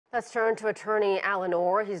Let's turn to attorney Allen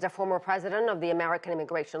Orr. He's the former president of the American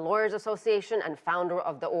Immigration Lawyers Association and founder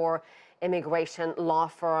of the Orr Immigration Law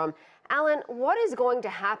Firm. Allen, what is going to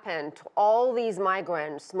happen to all these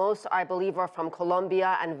migrants? Most, I believe, are from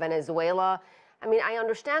Colombia and Venezuela. I mean, I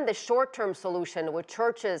understand the short-term solution with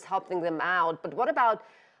churches helping them out, but what about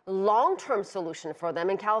long-term solution for them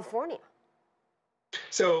in California?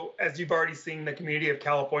 So, as you've already seen, the community of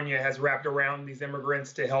California has wrapped around these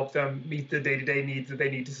immigrants to help them meet the day-to-day needs that they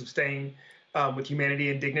need to sustain with humanity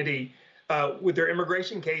and dignity. With their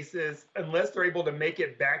immigration cases, unless they're able to make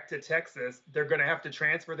it back to Texas, they're going to have to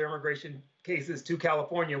transfer their immigration cases to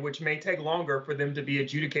California, which may take longer for them to be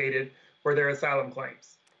adjudicated for their asylum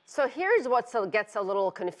claims. So here's what gets a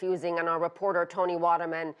little confusing, and our reporter Tony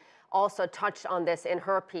Waterman also touched on this in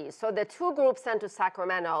her piece. So the two groups sent to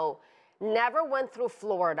Sacramento never went through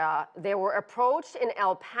Florida. They were approached in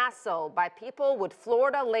El Paso by people with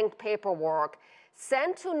Florida-linked paperwork,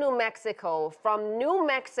 sent to New Mexico. From New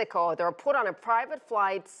Mexico, they were put on a private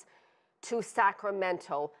flights to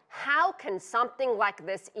Sacramento. How can something like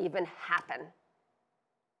this even happen?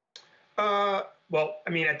 Well,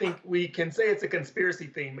 I mean, I think we can say it's a conspiracy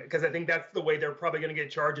theme because I think that's the way they're probably going to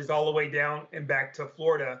get charges all the way down and back to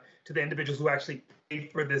Florida to the individuals who actually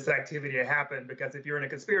paid for this activity to happen. Because if you're in a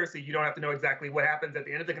conspiracy, you don't have to know exactly what happens at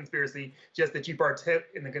the end of the conspiracy, just that you partake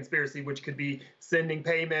in the conspiracy, which could be sending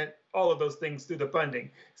payment, all of those things through the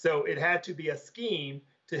funding. So it had to be a scheme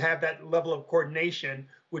to have that level of coordination,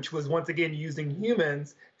 which was once again using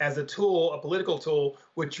humans as a tool, a political tool,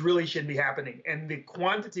 which really shouldn't be happening. And the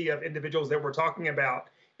quantity of individuals that we're talking about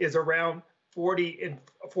is around 40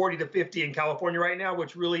 to 50 in California right now,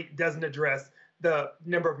 which really doesn't address the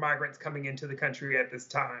number of migrants coming into the country at this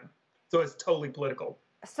time. So it's totally political.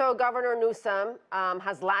 So Governor Newsom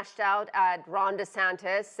has lashed out at Ron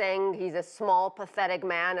DeSantis, saying he's a small, pathetic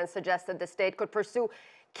man, and suggested the state could pursue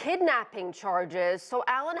kidnapping charges. So,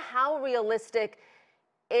 Allen, how realistic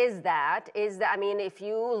is that? I mean, if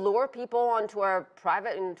you lure people onto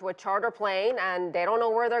into a charter plane and they don't know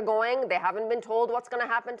where they're going, they haven't been told what's going to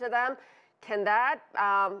happen to them, can that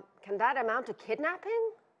amount to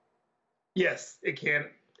kidnapping? Yes, it can.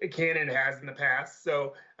 It can and has in the past.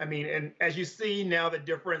 So, I mean, and as you see now, the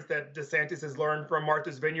difference that DeSantis has learned from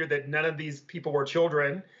Martha's Vineyard, that none of these people were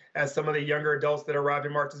children, as some of the younger adults that arrived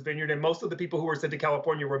in Martha's Vineyard, and most of the people who were sent to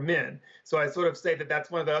California were men. So I sort of say that that's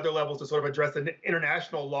one of the other levels to sort of address the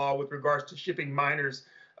international law with regards to shipping minors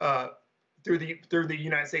through the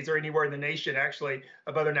United States or anywhere in the nation, actually,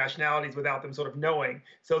 of other nationalities without them sort of knowing.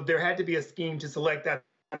 So there had to be a scheme to select that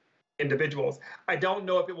individuals. I don't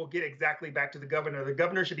know if it will get exactly back to the governor. The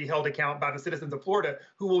governor should be held account by the citizens of Florida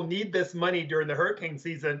who will need this money during the hurricane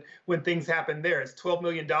season when things happen there. It's $12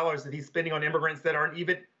 million that he's spending on immigrants that aren't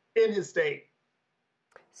even in his state.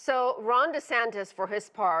 So Ron DeSantis, for his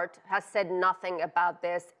part, has said nothing about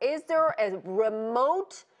this. Is there a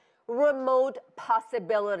remote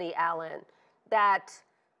possibility, Allen, that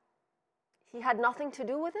he had nothing to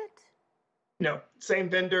do with it? No, same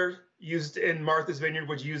vendor used in Martha's Vineyard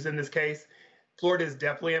was used in this case. Florida is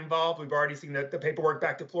definitely involved. We've already seen the paperwork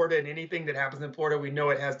back to Florida, and anything that happens in Florida, we know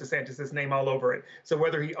it has DeSantis' name all over it. So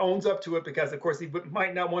whether he owns up to it, because of course he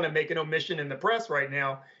might not want to make an omission in the press right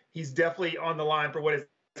now, he's definitely on the line for what is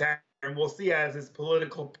happening. And we'll see as his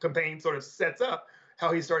political campaign sort of sets up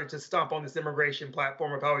how he started to stomp on this immigration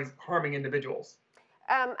platform of how he's harming individuals.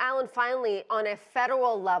 Allen, finally, on a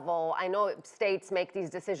federal level, I know states make these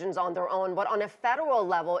decisions on their own, but on a federal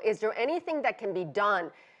level, is there anything that can be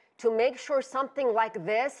done to make sure something like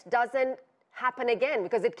this doesn't happen again?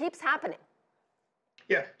 Because it keeps happening.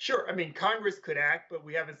 Yeah, sure. I mean, Congress could act, but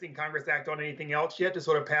we haven't seen Congress act on anything else yet to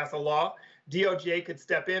sort of pass a law. DOJ could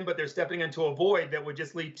step in, but they're stepping into a void that would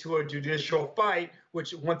just lead to a judicial fight,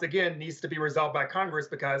 which once again needs to be resolved by Congress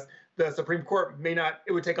because the Supreme Court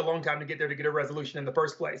it would take a long time to get there to get a resolution in the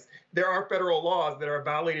first place. There are federal laws that are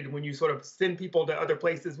violated when you sort of send people to other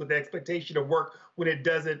places with the expectation of work when it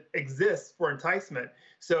doesn't exist for enticement.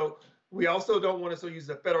 So we also don't want to use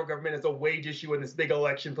the federal government as a wage issue in this big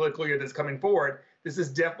election political year that's coming forward. This is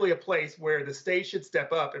definitely a place where the state should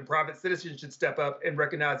step up and private citizens should step up and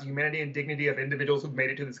recognize the humanity and dignity of individuals who've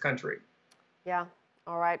made it to this country. Yeah.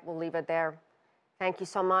 All right. We'll leave it there. Thank you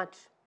so much.